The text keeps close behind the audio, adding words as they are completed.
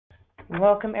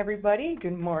Welcome, everybody.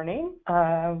 Good morning.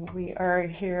 We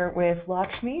are here with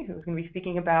Lakshmi, who's going to be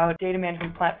speaking about data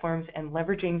management platforms and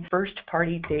leveraging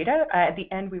first-party data. At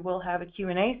the end, we will have a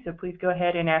Q&A, so please go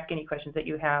ahead and ask any questions that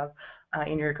you have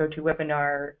in your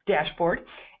GoToWebinar dashboard,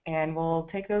 and we'll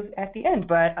take those at the end.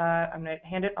 But I'm going to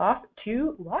hand it off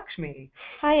to Lakshmi.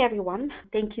 Hi, everyone.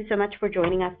 Thank you so much for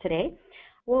joining us today.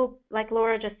 Well, like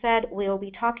Laura just said, we'll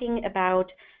be talking about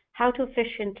how to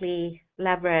efficiently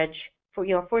leverage for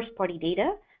your first-party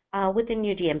data within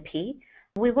your DMP.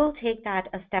 We will take that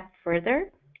a step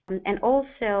further and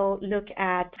also look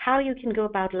at how you can go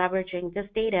about leveraging this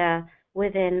data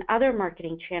within other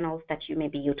marketing channels that you may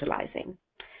be utilizing.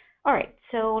 All right,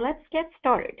 so let's get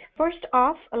started. First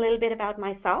off, a little bit about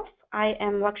myself. I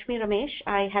am Lakshmi Ramesh.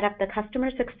 I head up the customer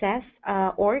success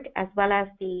org as well as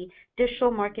the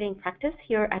digital marketing practice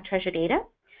here at Treasure Data,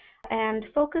 and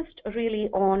focused really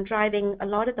on driving a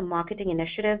lot of the marketing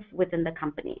initiatives within the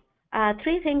company.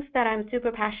 Three things that I'm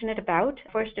super passionate about.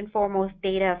 First and foremost,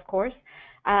 data, of course.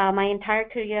 My entire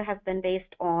career has been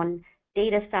based on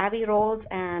data savvy roles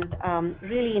and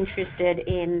really interested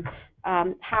in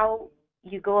how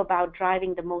you go about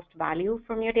driving the most value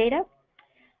from your data.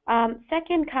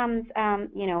 Second comes,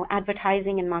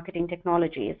 advertising and marketing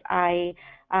technologies. I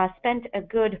spent a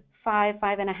good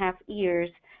 5.5 years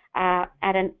at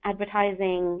an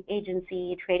advertising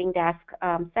agency trading desk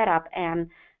setup and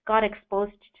got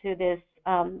exposed to this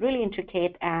really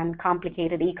intricate and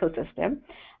complicated ecosystem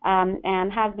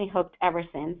and has me hooked ever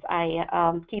since. I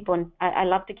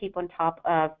love to keep on top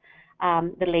of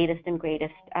the latest and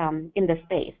greatest in the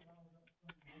space.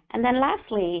 And then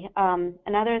lastly,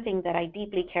 another thing that I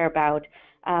deeply care about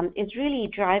is really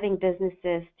driving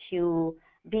businesses to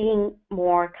being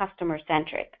more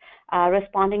customer-centric,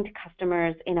 responding to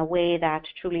customers in a way that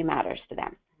truly matters to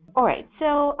them. All right,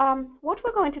 so what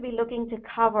we're going to be looking to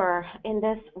cover in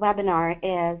this webinar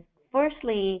is,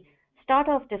 firstly, start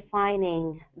off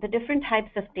defining the different types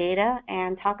of data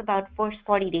and talk about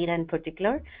first-party data in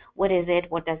particular. What is it?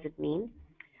 What does it mean?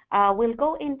 We'll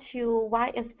go into why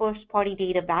is first-party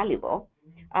data valuable?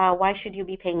 Why should you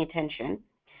be paying attention?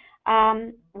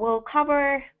 We'll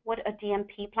cover what a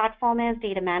DMP platform is,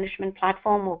 data management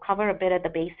platform. We'll cover a bit of the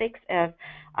basics of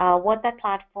what that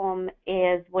platform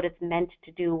is, what it's meant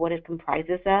to do, what it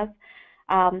comprises of.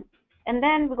 And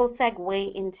then we'll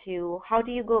segue into how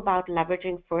do you go about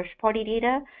leveraging first-party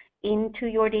data into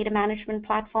your data management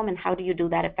platform, and how do you do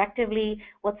that effectively,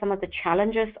 what some of the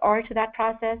challenges are to that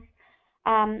process.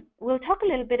 We'll talk a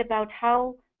little bit about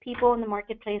how people in the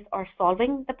marketplace are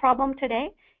solving the problem today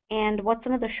and what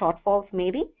some of the shortfalls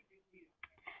may be.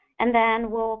 And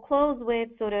then we'll close with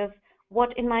sort of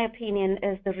what, in my opinion,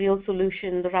 is the real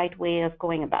solution, the right way of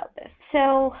going about this.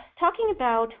 So talking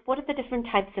about what are the different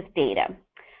types of data.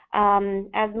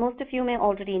 As most of you may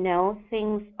already know,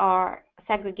 things are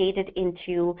segregated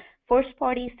into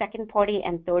first-party, second-party,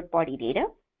 and third-party data.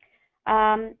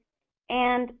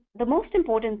 And the most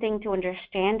important thing to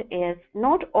understand is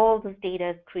not all this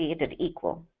data is created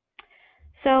equal.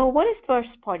 So what is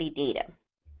first-party data?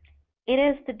 It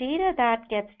is the data that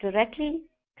gets directly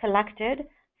collected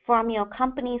from your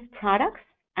company's products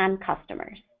and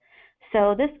customers.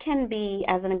 So this can be,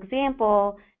 as an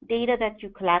example, data that you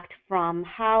collect from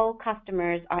how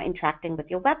customers are interacting with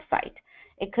your website.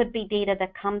 It could be data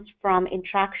that comes from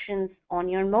interactions on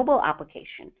your mobile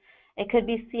application. It could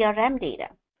be CRM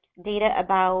data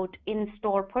about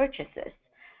in-store purchases.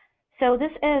 So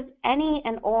this is any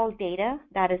and all data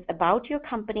that is about your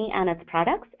company and its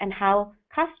products and how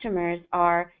customers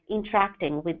are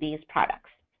interacting with these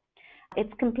products.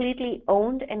 It's completely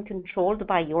owned and controlled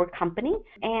by your company,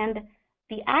 and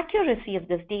the accuracy of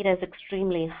this data is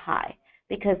extremely high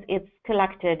because it's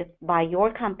collected by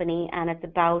your company and it's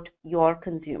about your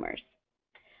consumers.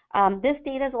 This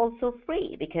data is also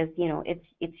free because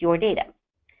it's your data.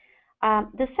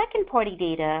 The second-party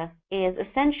data is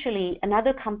essentially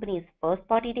another company's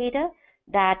first-party data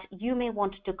that you may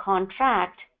want to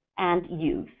contract and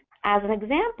use. As an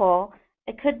example,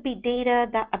 it could be data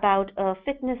about a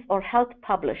fitness or health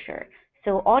publisher.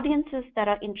 So audiences that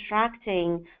are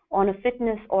interacting on a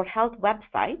fitness or health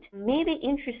website may be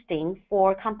interesting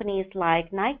for companies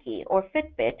like Nike or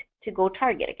Fitbit to go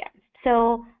target against.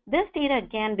 So this data,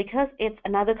 again, because it's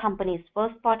another company's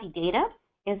first-party data,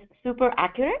 is super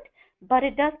accurate, but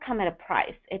it does come at a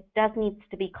price. It does need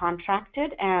to be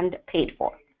contracted and paid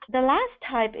for. The last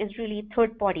type is really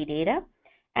third-party data.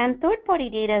 And third-party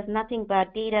data is nothing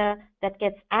but data that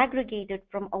gets aggregated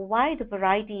from a wide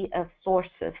variety of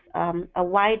sources, a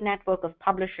wide network of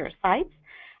publisher sites.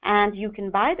 And you can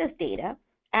buy this data.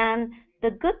 And the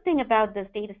good thing about this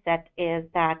data set is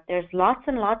that there's lots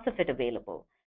and lots of it available.